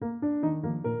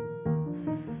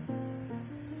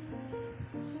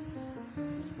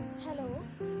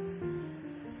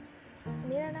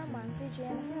मानसी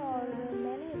जैन है और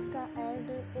मैंने इसका ऐड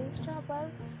इंस्टा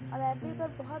पर और एफबी पर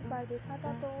बहुत बार देखा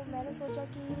था। तो मैंने सोचा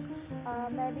कि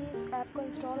मैं भी इस ऐप को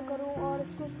इंस्टॉल करूं और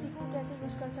इसको सीखूं कैसे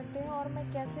यूज़ कर सकते हैं और मैं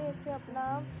कैसे इससे अपना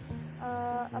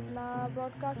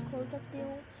ब्रॉडकास्ट खोल सकती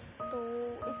हूँ। तो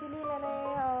इसीलिए मैंने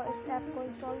इस ऐप को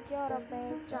इंस्टॉल किया और अब मैं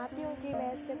चाहती हूँ कि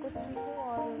मैं इससे कुछ सीखूं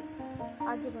और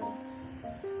आगे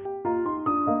बढ़ूं।